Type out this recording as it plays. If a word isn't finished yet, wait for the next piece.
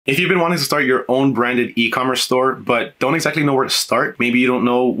If you've been wanting to start your own branded e-commerce store, but don't exactly know where to start, maybe you don't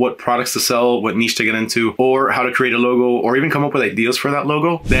know what products to sell, what niche to get into, or how to create a logo, or even come up with ideas for that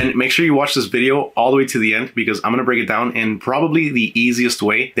logo, then make sure you watch this video all the way to the end because I'm going to break it down in probably the easiest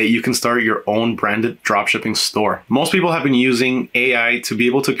way that you can start your own branded dropshipping store. Most people have been using AI to be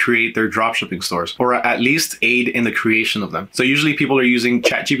able to create their dropshipping stores, or at least aid in the creation of them. So usually people are using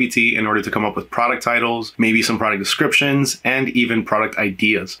ChatGPT in order to come up with product titles, maybe some product descriptions, and even product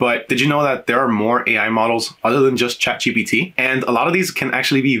ideas. But did you know that there are more AI models other than just ChatGPT? And a lot of these can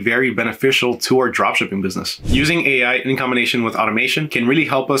actually be very beneficial to our dropshipping business. Using AI in combination with automation can really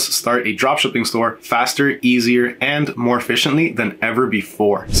help us start a dropshipping store faster, easier, and more efficiently than ever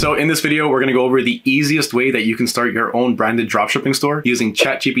before. So in this video, we're going to go over the easiest way that you can start your own branded dropshipping store using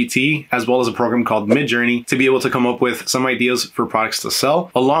ChatGPT, as well as a program called Midjourney, to be able to come up with some ideas for products to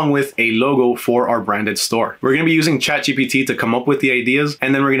sell, along with a logo for our branded store. We're going to be using ChatGPT to come up with the ideas,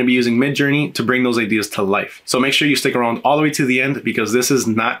 and then we're going to be using Midjourney to bring those ideas to life. So make sure you stick around all the way to the end because this is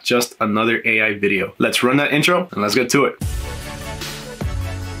not just another AI video. Let's run that intro and let's get to it.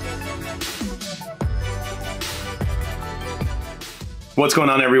 What's going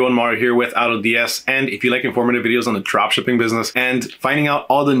on, everyone? Mario here with AutoDS, and if you like informative videos on the dropshipping business and finding out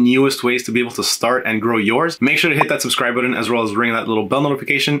all the newest ways to be able to start and grow yours, make sure to hit that subscribe button as well as ring that little bell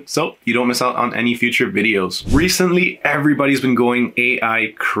notification so you don't miss out on any future videos. Recently, everybody's been going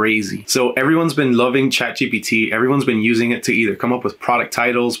AI crazy. So everyone's been loving ChatGPT. Everyone's been using it to either come up with product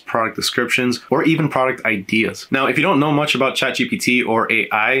titles, product descriptions, or even product ideas. Now, if you don't know much about ChatGPT or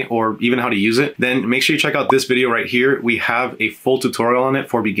AI or even how to use it, then make sure you check out this video right here. We have a full tutorial on it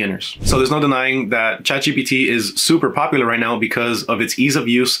for beginners. So there's no denying that ChatGPT is super popular right now because of its ease of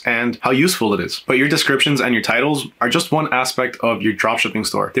use and how useful it is. But your descriptions and your titles are just one aspect of your dropshipping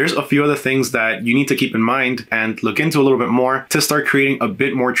store. There's a few other things that you need to keep in mind and look into a little bit more to start creating a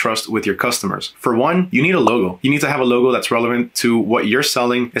bit more trust with your customers. For one, you need a logo. You need to have a logo that's relevant to what you're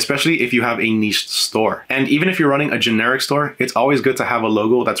selling, especially if you have a niche store. And even if you're running a generic store, it's always good to have a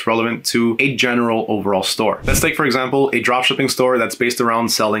logo that's relevant to a general overall store. Let's take, for example, a dropshipping store that's based around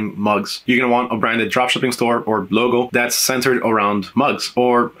selling mugs. You're going to want a branded dropshipping store or logo that's centered around mugs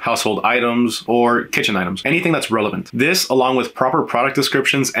or household items or kitchen items, anything that's relevant. This, along with proper product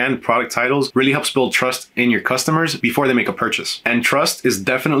descriptions and product titles, really helps build trust in your customers before they make a purchase. And trust is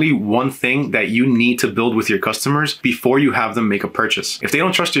definitely one thing that you need to build with your customers before you have them make a purchase. If they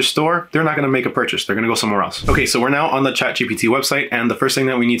don't trust your store, they're not going to make a purchase. They're going to go somewhere else. Okay, so we're now on the ChatGPT website, and the first thing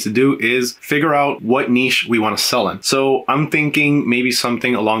that we need to do is figure out what niche we want to sell in. So I'm thinking maybe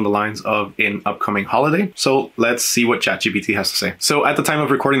something along the lines of an upcoming holiday. So let's see what ChatGPT has to say. So at the time of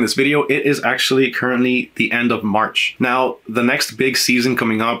recording this video, it is actually currently the end of March. Now, the next big season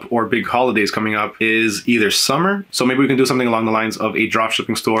coming up or big holidays coming up is either summer. So maybe we can do something along the lines of a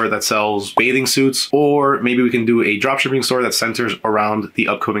dropshipping store that sells bathing suits, or maybe we can do a dropshipping store that centers around the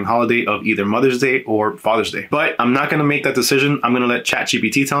upcoming holiday of either Mother's Day or Father's Day. But I'm not going to make that decision. I'm going to let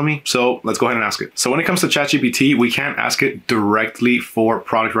ChatGPT tell me. So let's go ahead and ask it. So when it comes to ChatGPT, we can't ask it directly for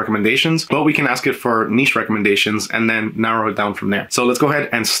product recommendations, but we can ask it for niche recommendations and then narrow it down from there. So let's go ahead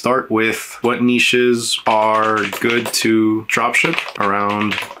and start with what niches are good to dropship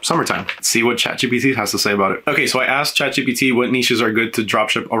around summertime. Let's see what ChatGPT has to say about it. Okay, so I asked ChatGPT what niches are good to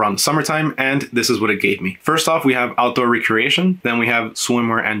dropship around summertime, and this is what it gave me. First off, we have outdoor recreation. Then we have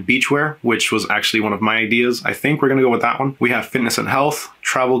swimwear and beachwear, which was actually one of my ideas. I think we're gonna go with that one. We have fitness and health,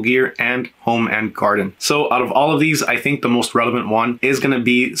 travel gear, and home and garden. So out of all of these, I think the most relevant one is going to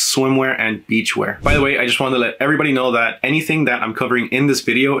be swimwear and beachwear. By the way, I just wanted to let everybody know that anything that I'm covering in this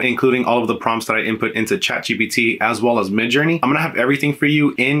video, including all of the prompts that I input into ChatGPT as well as Midjourney, I'm going to have everything for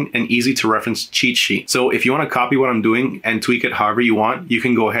you in an easy to reference cheat sheet. So if you want to copy what I'm doing and tweak it however you want, you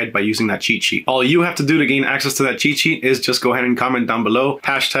can go ahead by using that cheat sheet. All you have to do to gain access to that cheat sheet is just go ahead and comment down below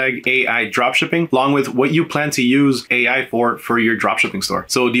hashtag AI dropshipping, along with what you plan to use AI for your dropshipping store.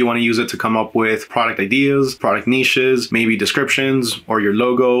 So do you want to use it to come up with product ideas, product niches, maybe descriptions, or your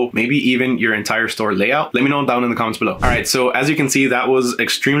logo, maybe even your entire store layout? Let me know down in the comments below. All right, so as you can see, that was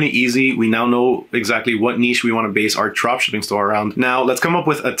extremely easy. We now know exactly what niche we want to base our dropshipping store around. Now let's come up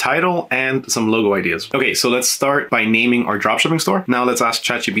with a title and some logo ideas. Okay, so let's start by naming our dropshipping store. Now let's ask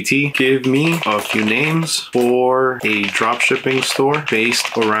ChatGPT, give me a few names for a dropshipping store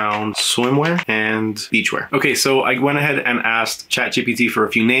based around swimwear and beachwear. Okay, so I went ahead and asked ChatGPT for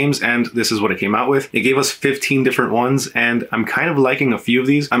a few names, and this is what it came out with. It gave us 15 different ones, and I'm I'm kind of liking a few of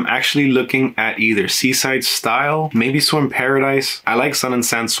these. I'm actually looking at either Seaside Style, maybe Swim Paradise. I like Sun and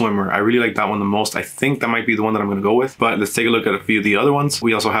Sand Swimwear. I really like that one the most. I think that might be the one that I'm gonna go with, but let's take a look at a few of the other ones.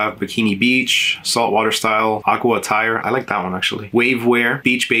 We also have Bikini Beach, Saltwater Style, Aqua Attire. I like that one actually. Wave Wear,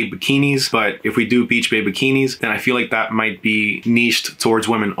 Beach Babe Bikinis, but if we do Beach Babe Bikinis, then I feel like that might be niched towards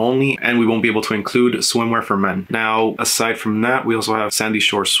women only, and we won't be able to include swimwear for men. Now, aside from that, we also have Sandy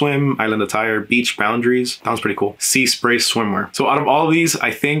Shore Swim, Island Attire, Beach Boundaries. That one's pretty cool. Sea Spray Swimwear. So out of all of these,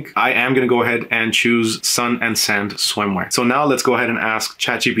 I think I am gonna go ahead and choose Sun and Sand Swimwear. So now let's go ahead and ask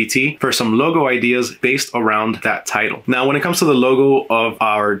ChatGPT for some logo ideas based around that title. Now, when it comes to the logo of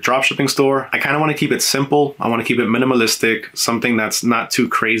our dropshipping store, I kind of want to keep it simple. I want to keep it minimalistic, something that's not too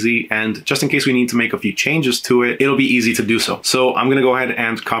crazy. And just in case we need to make a few changes to it, it'll be easy to do so. So I'm going to go ahead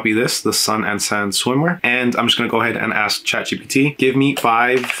and copy this, the Sun and Sand Swimwear. And I'm just going to go ahead and ask ChatGPT, give me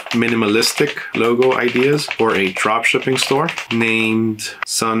 5 minimalistic logo ideas for a dropshipping store named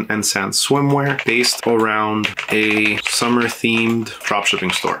Sun and Sand Swimwear based around a summer themed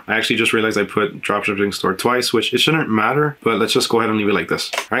dropshipping store. I actually just realized I put dropshipping store twice, which it shouldn't matter, but let's just go ahead and leave it like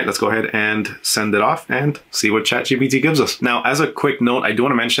this. All right, let's go ahead and send it off and see what ChatGPT gives us. Now, as a quick note, I do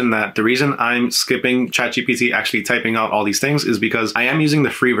want to mention that the reason I'm skipping ChatGPT actually typing out all these things is because I am using the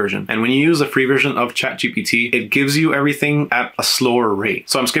free version. And when you use the free version of ChatGPT, it gives you everything at a slower rate.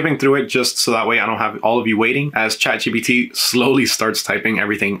 So I'm skipping through it just so that way I don't have all of you waiting as ChatGPT slowly starts typing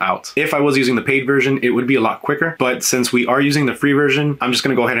everything out. If I was using the paid version, it would be a lot quicker. But since we are using the free version, I'm just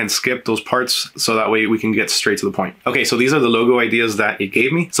going to go ahead and skip those parts so that way we can get straight to the point. Okay, so these are the logo ideas that it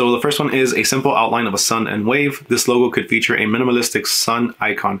gave me. So the first one is a simple outline of a sun and wave. This logo could feature a minimalistic sun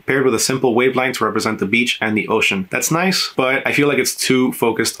icon paired with a simple wave line to represent the beach and the ocean. That's nice, but I feel like it's too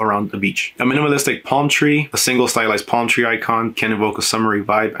focused around the beach. A minimalistic palm tree, a single stylized palm tree icon can evoke a summery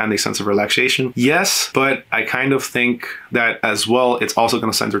vibe and a sense of relaxation. Yes, but I kind of think that as well, it's also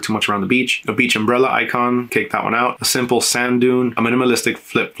going to center too much around the beach. A beach umbrella icon, kick that one out. A simple sand dune, a minimalistic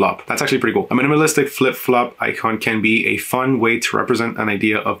flip-flop. That's actually pretty cool. A minimalistic flip-flop icon can be a fun way to represent an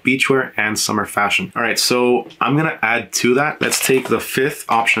idea of beachwear and summer fashion. All right, so I'm gonna add to that. Let's take the 5th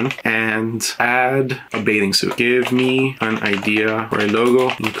option and add a bathing suit. Give me an idea for a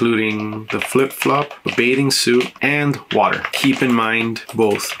logo, including the flip-flop, a bathing suit, and water. Keep in mind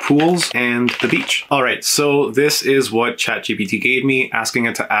both pools and the beach. All right, so this is what ChatGPT gave me, asking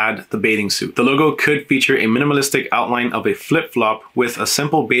it to add the bathing suit. The logo could feature a minimalistic outline of a flip-flop with a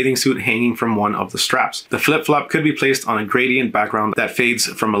simple bathing suit hanging from one of the straps. The flip-flop could be placed on a gradient background that fades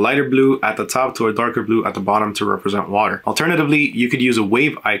from a lighter blue at the top to a darker blue at the bottom to represent water. Alternatively, you could use a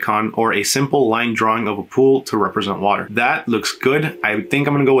wave icon or a simple line drawing of a pool to represent water. That looks good. I think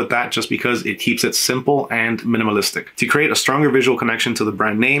I'm gonna go with that just because it keeps it simple and minimalistic. To create a stronger visual connection to the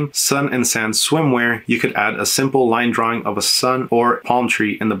brand name, Sun and Sand Swimwear, you could add a simple line drawing of a sun or palm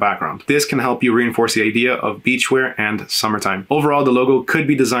tree in the background. This can help you reinforce the idea of beachwear and summertime. Overall, the logo could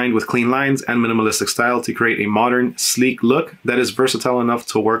be designed with clean lines and minimalistic style to create a modern, sleek look that is versatile enough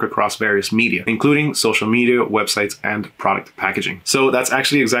to work across various media, including social media, websites, and product packaging. So that's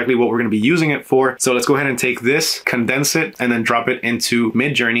actually exactly what we're going to be using it for. So let's go ahead and take this, condense it, and then drop it into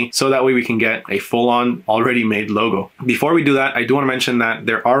Midjourney so that way we can get a full-on already made logo. Before we do that, I do want to mention that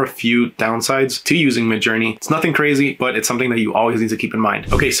there are a few downsides to using Midjourney. It's nothing crazy, but it's something that you always need to keep in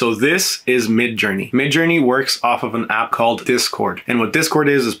mind. Okay, so this is Midjourney. Midjourney works off of an app called Discord. And what Discord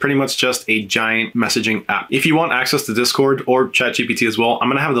is pretty much just a giant messaging app. If you want access to Discord or ChatGPT as well, I'm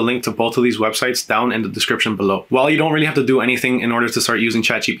gonna have the link to both of these websites down in the description below. While you don't really have to do anything in order to start using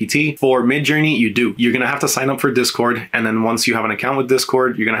ChatGPT, for Midjourney, you do. You're gonna have to sign up for Discord, and then once you have an account with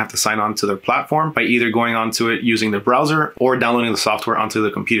Discord, you're gonna have to sign on to their platform by either going onto it using their browser or downloading the software onto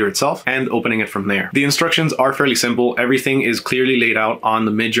the computer itself and opening it from there. The instructions are fairly simple. Everything is clearly laid out on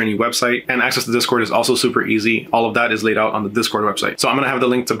the Midjourney website, and access to Discord is also super easy. All of that is laid out on the Discord website. So I'm gonna have the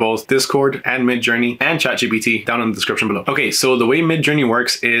link to both Discord and Midjourney and ChatGPT down in the description below. Okay, so the way Midjourney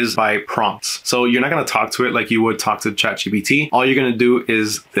works is by prompts. So you're not gonna talk to it like you would talk to ChatGPT. All you're gonna do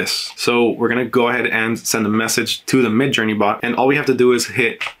is this. So we're gonna go ahead and send a message to the Midjourney bot, and all we have to do is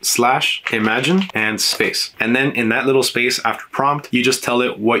hit /imagine and space. And then in that little space after prompt, you just tell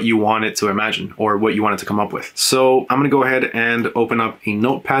it what you want it to imagine or what you want it to come up with. So I'm gonna go ahead and open up a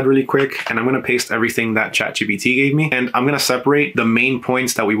notepad really quick, and I'm gonna paste everything that ChatGPT ChatGPT gave me, and I'm going to separate the main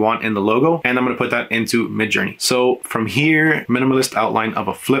points that we want in the logo, and I'm going to put that into Midjourney. So from here, minimalist outline of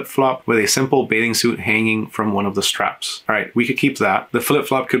a flip-flop with a simple bathing suit hanging from one of the straps. All right, we could keep that. The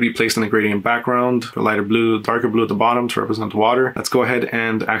flip-flop could be placed in a gradient background, a lighter blue, darker blue at the bottom to represent water. Let's go ahead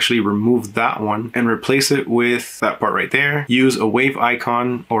and actually remove that one and replace it with that part right there. Use a wave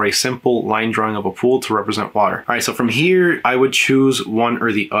icon or a simple line drawing of a pool to represent water. All right, so from here, I would choose one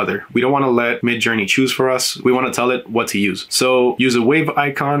or the other. We don't want to let Midjourney choose for us. We want to tell it what to use. So use a wave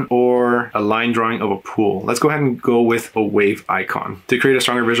icon or a line drawing of a pool. Let's go ahead and go with a wave icon to create a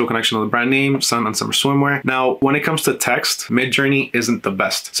stronger visual connection of the brand name, sun and summer swimwear. Now, when it comes to text, Midjourney isn't the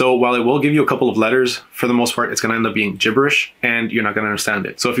best. So while it will give you a couple of letters, for the most part, it's going to end up being gibberish and you're not going to understand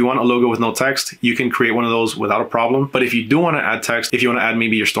it. So if you want a logo with no text, you can create one of those without a problem. But if you do want to add text, if you want to add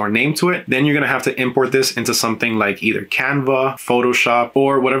maybe your store name to it, then you're going to have to import this into something like either Canva, Photoshop,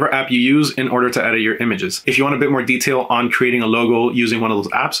 or whatever app you use in order to edit your images. If you want a bit more detail on creating a logo using one of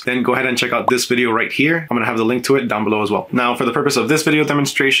those apps, then go ahead and check out this video right here. I'm going to have the link to it down below as well. Now, for the purpose of this video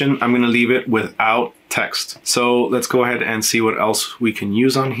demonstration, I'm going to leave it without text. So let's go ahead and see what else we can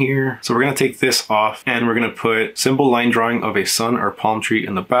use on here. So we're going to take this off and we're going to put simple line drawing of a sun or palm tree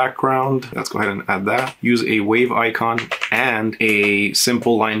in the background. Let's go ahead and add that. Use a wave icon and a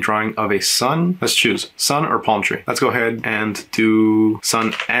simple line drawing of a sun. Let's choose sun or palm tree. Let's go ahead and do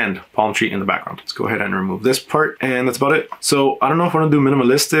sun and palm tree in the background. Let's go ahead and remove this part, and that's about it. So I don't know if I want to do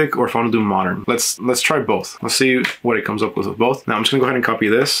minimalistic or if I want to do modern. Let's try both. Let's see what it comes up with both. Now I'm just gonna go ahead and copy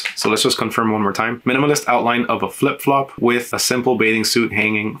this. So let's just confirm one more time. Minimalist outline of a flip-flop with a simple bathing suit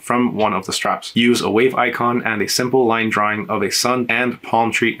hanging from one of the straps. Use a wave icon and a simple line drawing of a sun and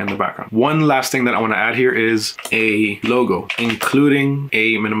palm tree in the background. One last thing that I want to add here is a logo, including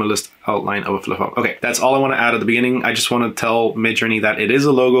a minimalist outline of a flip-flop. Okay, that's all I want to add at the beginning. I just want to tell Midjourney that it is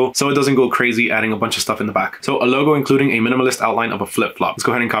a logo so it doesn't go crazy adding a bunch of stuff in the back. So a logo including a minimalist outline of a flip-flop. Let's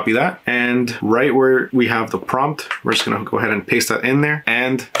go ahead and copy that. And right where we have the prompt, we're just going to go ahead and paste that in there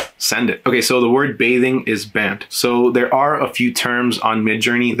and send it. Okay, so the word bathing is banned. So there are a few terms on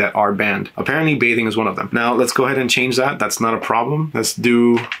Midjourney that are banned. Apparently bathing is one of them. Now let's go ahead and change that. That's not a problem. Let's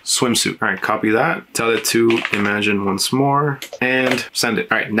do swimsuit. All right, copy that. Tell it to imagine once more and send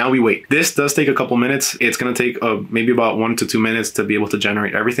it. All right, now we wait. This does take a couple minutes. It's going to take maybe about 1 to 2 minutes to be able to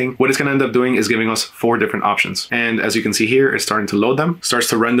generate everything. What it's going to end up doing is giving us 4 different options. And as you can see here, it's starting to load them, starts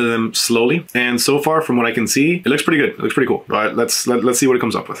to render them slowly. And so far from what I can see, it looks pretty good. It looks pretty cool. But let's see what it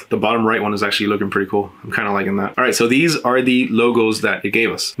comes up with. The bottom right one is actually looking pretty cool. I'm kind of liking that. All right, so these are the logos that it gave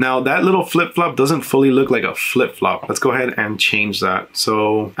us. Now that little flip-flop doesn't fully look like a flip-flop. Let's go ahead and change that.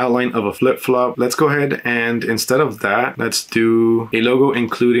 So outline of a flip-flop. Let's go ahead and instead of that, let's do a logo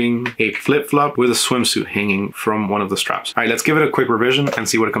including a flip-flop with a swimsuit hanging from one of the straps. All right, let's give it a quick revision and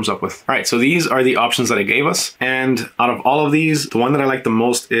see what it comes up with. All right, so these are the options that it gave us. And out of all of these, the one that I like the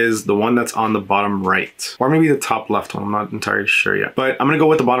most is the one that's on the bottom right, or maybe the top left one. I'm not entirely sure yet, but I'm gonna go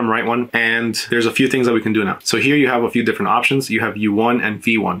with the bottom right one. And there's a few things that we can do now. So here you have a few different options. You have U1 and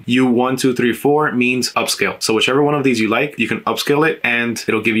V1. U1, 2, 3, 4 means upscale. So whichever one of these you like, you can upscale it and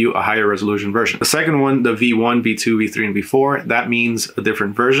it'll give you a higher resolution version. The second one, the V1, V2, V3, and V4, that means a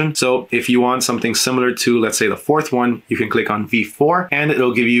different version. So if you want something similar to, let's say, the fourth one, you can click on V4 and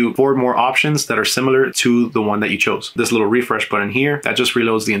it'll give you 4 more options that are similar to the one that you chose. This little refresh button here, that just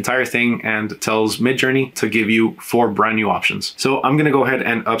reloads the entire thing and tells Midjourney to give you 4 brand new options. So I'm gonna go ahead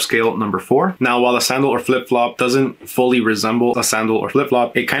and upscale number 4. Now, while a sandal or flip-flop doesn't fully resemble a sandal or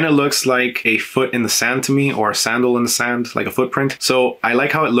flip-flop, it kind of looks like a foot in the sand to me, or a sandal in the sand, like a footprint. So I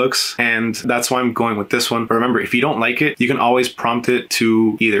like how it looks, and that's why I'm going with this one. But remember, if you don't like it, you can always prompt it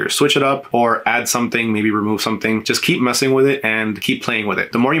to either switch it up or add something, maybe remove something. Just keep messing with it and keep playing with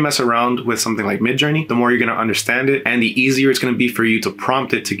it. The more you mess around with something like Midjourney, the more you're going to understand it, and the easier it's going to be for you to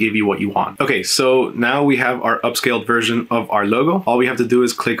prompt it to give you what you want. Okay, so now we have our upscaled version of our logo. All we have to do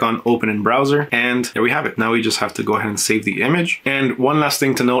is click on open in browser, and there we have it. Now we just have to go ahead and save the image. And one last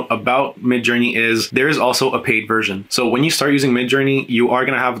thing to note about Midjourney is there is also a paid version. So when you start using Midjourney, you are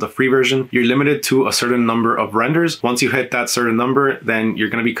going to have the free version. You're limited to a certain number of renders. Once you hit that certain number, then you're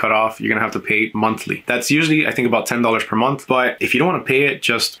going to be cut off. You're going to have to pay monthly. That's usually, I think, about $10 per month. But if you don't want to pay it,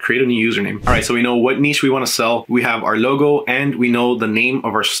 just create a new username. All right, so we know what niche we want to sell. We have our logo and we know the name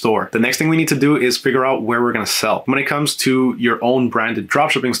of our store. The next thing we need to do is figure out where we're going to sell. When it comes to your own branded drop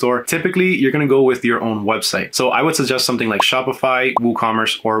dropshipping store, typically you're going to go with your own website. So I would suggest something like Shopify,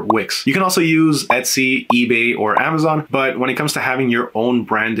 WooCommerce, or Wix. You can also use Etsy, eBay, or Amazon, but when it comes to having your own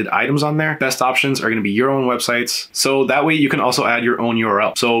branded items on there, best options are going to be your own websites. So that way you can also add your own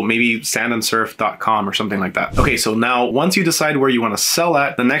URL. So maybe sandandsurf.com or something like that. Okay, so now once you decide where you want to sell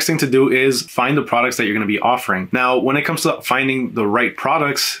at, the next thing to do is find the products that you're going to be offering. Now, when it comes to finding the right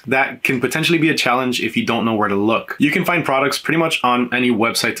products, that can potentially be a challenge if you don't know where to look. You can find products pretty much on any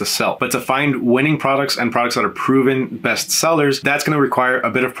website to sell, but to find winning products and products that are proven best sellers, that's going to require a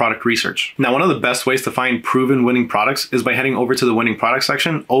bit of product research. Now, one of the best ways to find proven winning products is by heading over to the winning product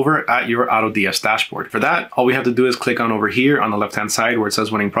section over at your AutoDS dashboard. For that, all we have to do is click on over here on the left-hand side where it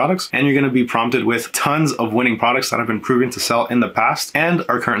says winning products, and you're going to be prompted with tons of winning products that have been proven to sell in the past and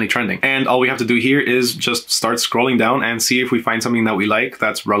are currently trending. And all we have to do here is just start scrolling down and see if we find something that we like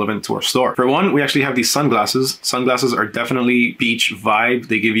that's relevant to our store. For one, we actually have these sunglasses. Sunglasses are definitely beach vibe.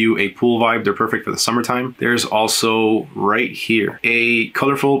 They give you a pool vibe. They're perfect for the summertime. There's also right here a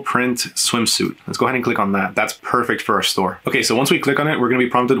colorful print swimsuit. Let's go ahead and click on that. That's perfect for our store. Okay, so once we click on it, we're going to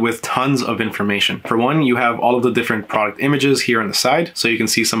be prompted with tons of information. For one, you have all of the different product images here on the side, so you can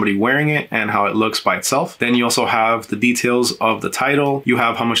see somebody wearing it and how it looks by itself. Then you also have the details of the title. You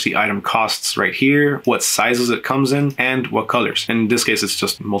have how much the item costs right here, what sizes it comes in, and what colors. In this case, it's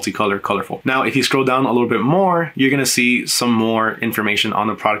just multicolor, colorful. Now, if you scroll down a little bit more, you're going to see some more information on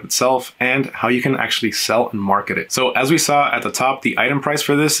the product itself and how you can actually sell and market it. So as we saw at the top, the item price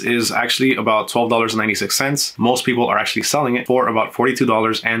for this is actually about $12.96. Most people are actually selling it for about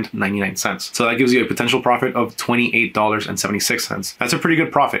 $42.99. So that gives you a potential profit of $28.76. That's a pretty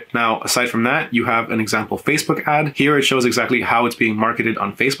good profit. Now, aside from that, you have an example Facebook ad. Here it shows exactly how it's being marketed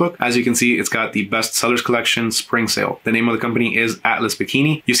on Facebook. As you can see, it's got the best sellers collection spring sale. The name of the company is Atlas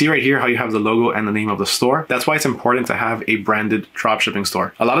Bikini. You see right here how you have the logo and the name of the store. That's why it's important to have a branded dropshipping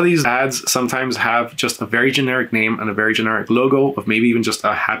store. A lot of these ads sometimes have just a very generic name and a very generic logo of maybe even just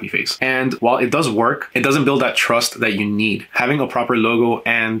a happy face. And while it does work, it doesn't build that trust that you need. Having a proper logo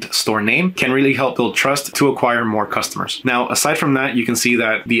and store name can really help build trust to acquire more customers. Now, aside from that, you can see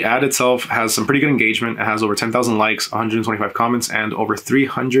that the ad itself has some pretty good engagement. It has over 10,000 likes, 125 comments, and over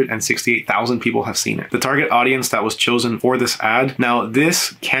 368,000 people have seen it. The target audience that was chosen for this ad, now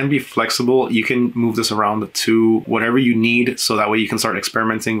this can be flexible. You can move this around to whatever you need, so that way you can start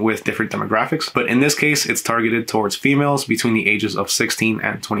experimenting with different demographics. But in this case, it's targeted towards females between the ages of 16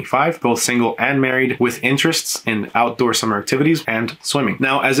 and 25, both single and married, with interests in outdoor summer activities and swimming.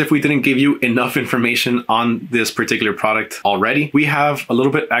 Now, as if we didn't give you enough information on this particular product already, we have a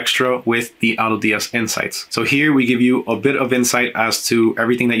little bit extra with the AutoDS insights. So here we give you a bit of insight as to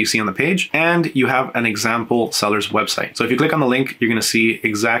everything that you see on the page, and you have an example seller's website. So if you click on the link, you're going to see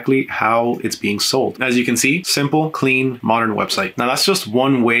exactly how it's being sold. As you can see, simple, clean, modern website. Now that's just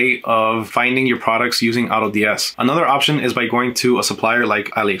one way of finding your products using AutoDS. Another option is by going to a supplier like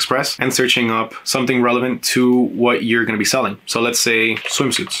AliExpress and searching up something relevant to what you're going to be selling. So let's say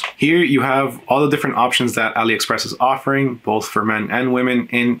swimsuits. Here you have all the different options that AliExpress is offering, both for men and women,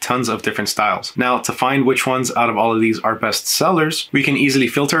 in tons of different styles. Now, to find which ones out of all of these are best sellers, we can easily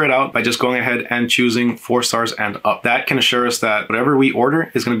filter it out by just going ahead and choosing 4 stars and up. That can assure us that whatever we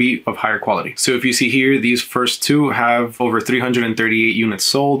order is going to be of higher quality. So if you see here, these first two have over 338 units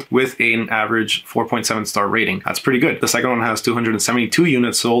sold with an average 4.7 star rating. That's pretty good. The second one has 272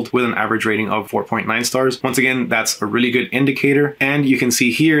 units sold with an average rating of 4.9 stars. Once again, that's a really good indicator. And you can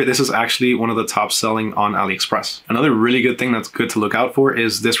see here, this is actually one of the top selling on AliExpress. Another really good thing that's good to look out for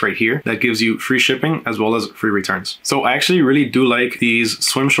is this right here that gives you free shipping as well as free returns. So I actually really do like these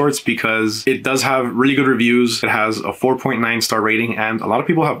swim shorts because it does have really good reviews. It has a 4.9 star rating and a lot of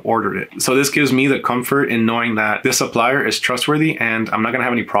people have ordered it. So this gives me the comfort in knowing that this supplier is trustworthy and I'm not gonna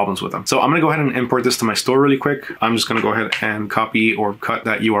have any problems with them. So I'm gonna go ahead and import this to my store really quick. I'm just gonna go ahead and copy or cut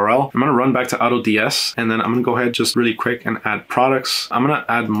that URL. I'm gonna run back to AutoDS and then I'm gonna go ahead just really quick and add products. I'm gonna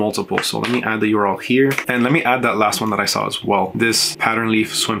add multiple. So let me add the URL here and let me add that last one that I saw as well, this pattern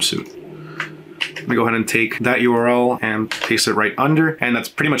leaf swimsuit. Let me go ahead and take that URL and paste it right under, and that's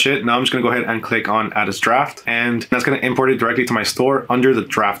pretty much it. Now I'm just gonna go ahead and click on add as draft, and that's gonna import it directly to my store under the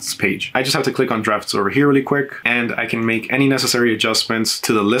drafts page. I just have to click on drafts over here really quick, and I can make any necessary adjustments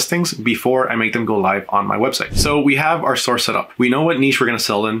to the listings before I make them go live on my website. So we have our store set up. We know what niche we're gonna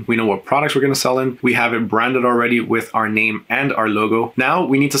sell in. We know what products we're gonna sell in. We have it branded already with our name and our logo. Now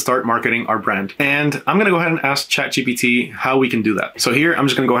we need to start marketing our brand. And I'm gonna go ahead and ask ChatGPT how we can do that. So here, I'm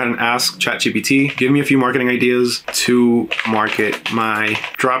just gonna go ahead and ask ChatGPT, give me a few marketing ideas to market my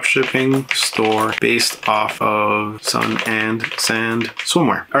dropshipping store based off of sun and sand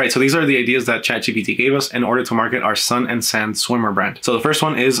swimwear. All right, so these are the ideas that ChatGPT gave us in order to market our sun and sand swimwear brand. So the first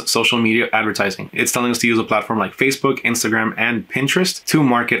one is social media advertising. It's telling us to use a platform like Facebook, Instagram, and Pinterest to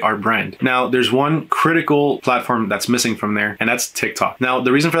market our brand. Now, there's one critical platform that's missing from there, and that's TikTok. Now,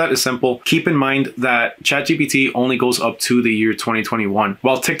 the reason for that is simple. Keep in mind that ChatGPT only goes up to the year 2021.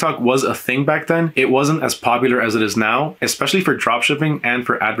 While TikTok was a thing back then, it wasn't as popular as it is now, especially for dropshipping and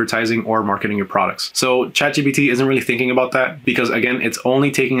for advertising or marketing your products. So ChatGPT isn't really thinking about that because, again, it's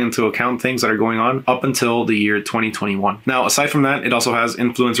only taking into account things that are going on up until the year 2021. Now, aside from that, it also has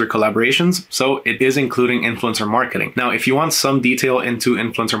influencer collaborations, so it is including influencer marketing. Now, if you want some detail into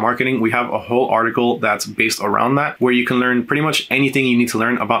influencer marketing, we have a whole article that's based around that, where you can learn pretty much anything you need to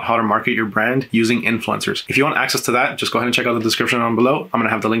learn about how to market your brand using influencers. If you want access to that, just go ahead and check out the description down below. I'm gonna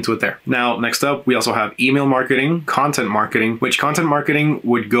have the link to it there. Now, next up, we also have email marketing, content marketing, which content marketing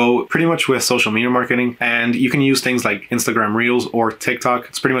would go pretty much with social media marketing, and you can use things like Instagram Reels or TikTok.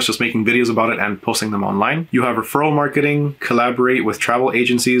 It's pretty much just making videos about it and posting them online. You have referral marketing, collaborate with travel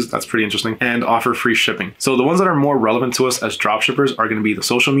agencies, that's pretty interesting, and offer free shipping. So the ones that are more relevant to us as dropshippers are gonna be the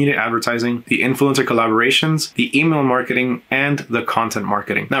social media advertising, the influencer collaborations, the email marketing, and the content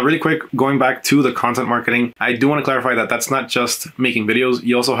marketing. Now, really quick, going back to the content marketing, I do want to clarify that that's not just making videos.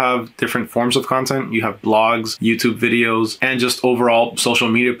 You also have different forms of content. You have blogs, YouTube videos, and just overall social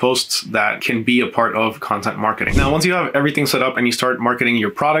media posts that can be a part of content marketing. Now, once you have everything set up and you start marketing your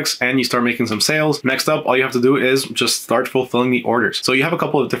products and you start making some sales, next up, all you have to do is just start fulfilling the orders. So you have a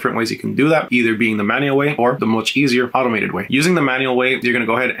couple of different ways you can do that, either being the manual way or the much easier automated way. Using the manual way, you're going to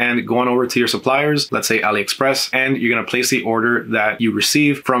go ahead and go on over to your suppliers, let's say AliExpress, and you're going to place the order that you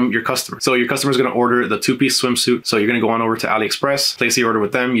receive from your customer. So your customer is going to order the 2-piece swimsuit. So you're going to go on over to AliExpress, place the order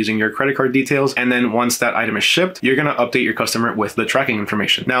with them using your credit card details. And then once that item is shipped, you're going to update your customer with the tracking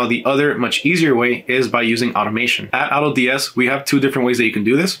information. Now, the other much easier way is by using automation. At AutoDS, we have two different ways that you can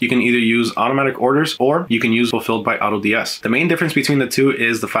do this. You can either use automatic orders or you can use fulfilled by AutoDS. The main difference between the two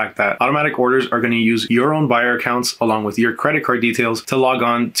is the fact that automatic orders are going to use your own buyer accounts along with your credit card details to log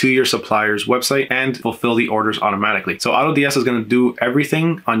on to your supplier's website and fulfill the orders automatically. So AutoDS is going to do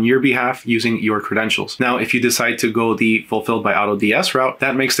everything on your behalf using your credentials. Now, if you decide to go the fulfilled by AutoDS route,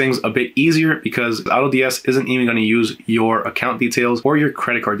 that makes things a bit easier because AutoDS isn't even going to use your account details or your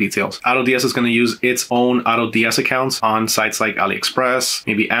credit card details. AutoDS is going to use its own AutoDS accounts on sites like AliExpress,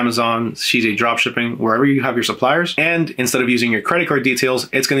 maybe Amazon, CJ Dropshipping, wherever you have your suppliers. And instead of using your credit card details,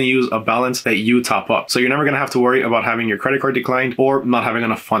 it's going to use a balance that you top up. So you're never going to have to worry about having your credit card declined or not having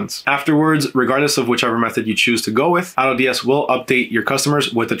enough funds. Afterwards, regardless of whichever method you choose to go with, AutoDS will update your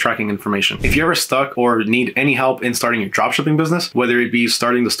customers with the tracking information. If you're ever stuck or need any help in starting your dropshipping business, whether it be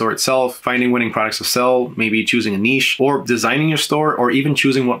starting the store itself, finding winning products to sell, maybe choosing a niche, or designing your store, or even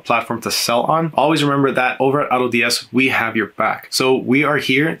choosing what platform to sell on, always remember that over at AutoDS, we have your back. So we are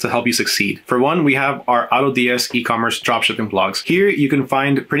here to help you succeed. For one, we have our AutoDS e-commerce dropshipping blogs. Here, you can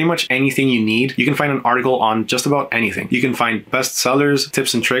find pretty much anything you need. You can find an article on just about anything. You can find best sellers,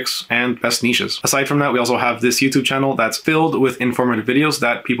 tips and tricks, and best niches. Aside from that, we also have this YouTube channel that's filled with informative videos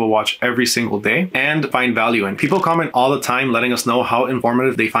that people watch every single day and find value in. People comment all the time letting us know how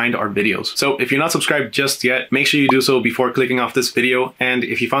informative they find our videos. So if you're not subscribed just yet, make sure you do so before clicking off this video. And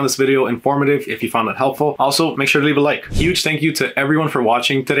if you found this video informative, if you found it helpful, also make sure to leave a like. Huge thank you to everyone for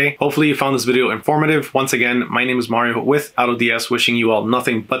watching today. Hopefully you found this video informative. Once again, my name is Mario with AutoDS, wishing you all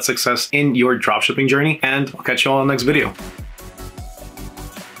nothing but success in your dropshipping journey, and I'll catch you all in the next video.